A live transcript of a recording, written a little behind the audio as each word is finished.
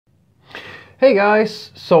Hey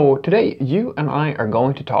guys! So today you and I are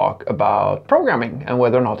going to talk about programming and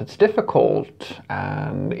whether or not it's difficult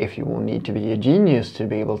and if you will need to be a genius to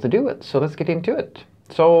be able to do it. So let's get into it.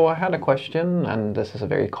 So I had a question, and this is a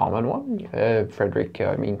very common one. Frederick,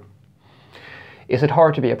 is it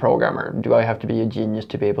hard to be a programmer? Do I have to be a genius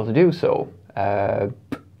to be able to do so?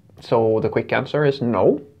 So the quick answer is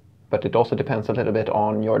no. But it also depends a little bit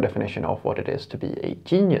on your definition of what it is to be a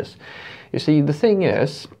genius. You see, the thing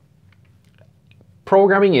is,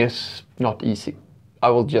 programming is not easy.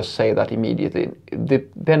 I will just say that immediately,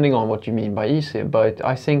 depending on what you mean by easy, but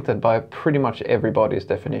I think that by pretty much everybody's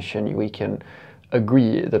definition, we can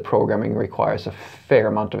agree that programming requires a fair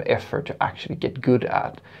amount of effort to actually get good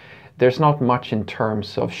at. There's not much in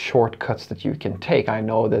terms of shortcuts that you can take. I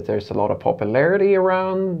know that there's a lot of popularity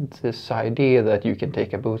around this idea that you can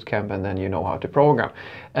take a boot camp and then you know how to program.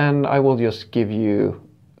 And I will just give you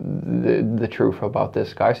the truth about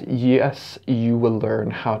this, guys. Yes, you will learn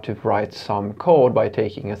how to write some code by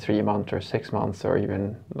taking a 3-month or 6 months or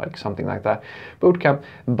even like something like that bootcamp,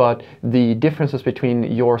 but the differences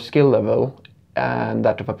between your skill level and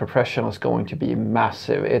that of a professional is going to be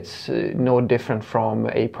massive. It's no different from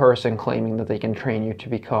a person claiming that they can train you to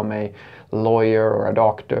become a lawyer or a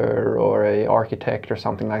doctor or an architect or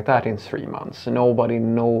something like that in 3 months.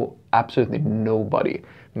 Absolutely nobody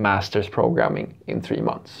masters programming in 3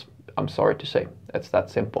 months. I'm sorry to say, it's that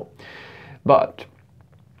simple. But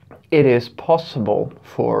it is possible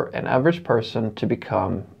for an average person to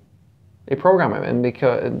become a programmer, and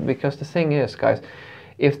because the thing is, guys,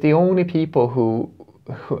 if the only people who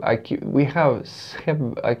we have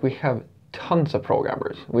tons of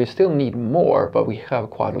programmers. We still need more, but we have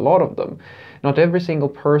quite a lot of them. Not every single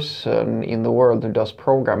person in the world who does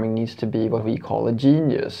programming needs to be what we call a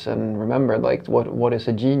genius. And remember, like, what is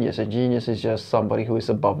a genius? A genius is just somebody who is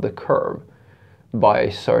above the curve by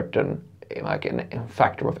a certain, like, a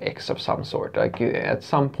factor of X of some sort. Like, at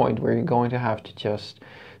some point we're going to have to just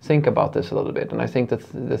think about this a little bit. And I think that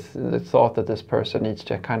the thought that this person needs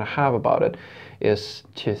to kind of have about it is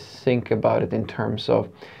to think about it in terms of,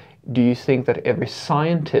 do you think that every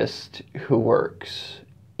scientist who works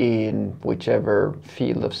in whichever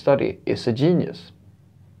field of study is a genius?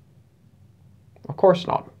 Of course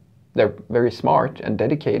not. They're very smart and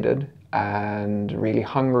dedicated and really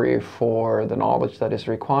hungry for the knowledge that is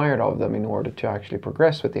required of them in order to actually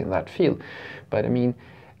progress within that field. But I mean,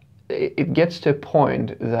 it gets to a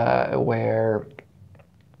point where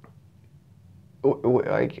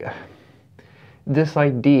like, this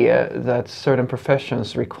idea that certain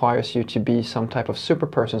professions requires you to be some type of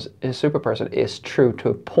superperson is true to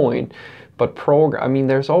a point, but I mean,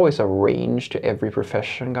 there's always a range to every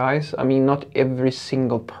profession, guys. I mean, not every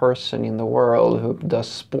single person in the world who does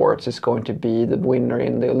sports is going to be the winner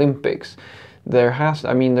in the Olympics.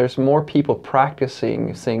 There's more people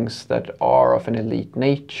practicing things that are of an elite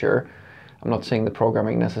nature. I'm not saying the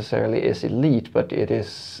programming necessarily is elite, but it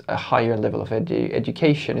is a higher level of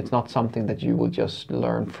education. It's not something that you will just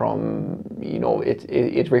learn from,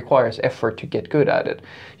 it requires effort to get good at it.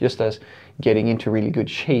 Just as getting into really good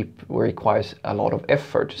shape requires a lot of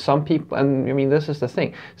effort. Some people, and I mean, this is the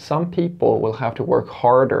thing, some people will have to work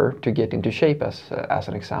harder to get into shape, as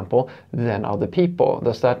an example, than other people.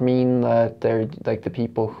 Does that mean that they're like the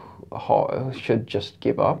people who should just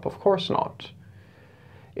give up? Of course not.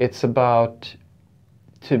 It's about,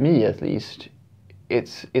 to me at least,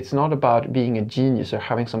 it's not about being a genius or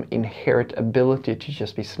having some inherent ability to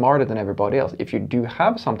just be smarter than everybody else. If you do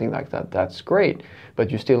have something like that, that's great, but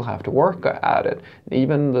you still have to work at it.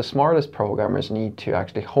 Even the smartest programmers need to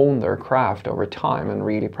actually hone their craft over time and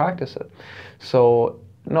really practice it. So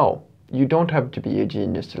no, you don't have to be a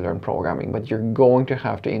genius to learn programming, but you're going to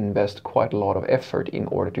have to invest quite a lot of effort in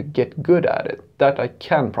order to get good at it. That I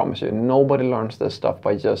can promise you. Nobody learns this stuff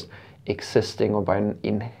by just existing or by an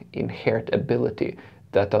inherent ability.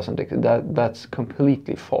 That's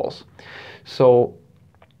completely false. So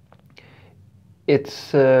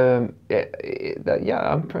it's I'm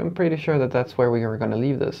pretty sure that that's where we are going to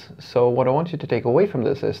leave this. So what I want you to take away from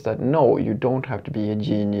this is that no, you don't have to be a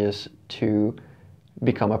genius to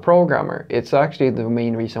become a programmer. It's actually the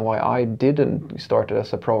main reason why I didn't start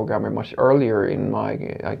as a programmer much earlier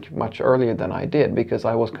than I did, because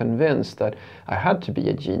I was convinced that I had to be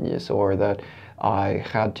a genius, or that I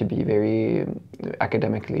had to be very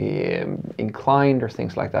academically inclined or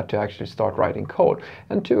things like that to actually start writing code.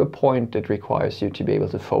 And to a point, it requires you to be able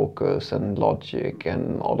to focus and logic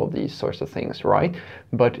and all of these sorts of things, right?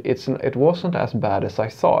 But it wasn't as bad as I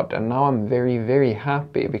thought, and now I'm very, very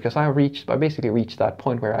happy because I basically reached that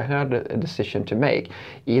point where I had a decision to make.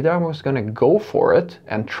 Either I was going to go for it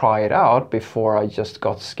and try it out before I just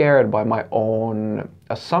got scared by my own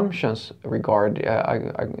assumptions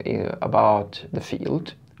about the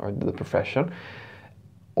field or the profession,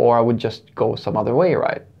 or I would just go some other way,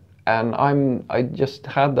 right? And I just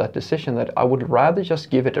had that decision that I would rather just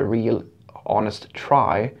give it a real honest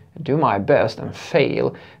try, do my best and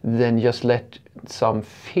fail, than just let some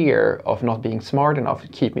fear of not being smart enough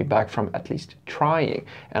keep me back from at least trying.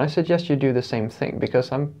 And I suggest you do the same thing,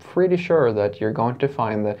 because I'm pretty sure that you're going to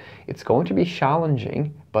find that it's going to be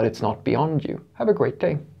challenging, but it's not beyond you. Have a great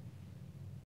day.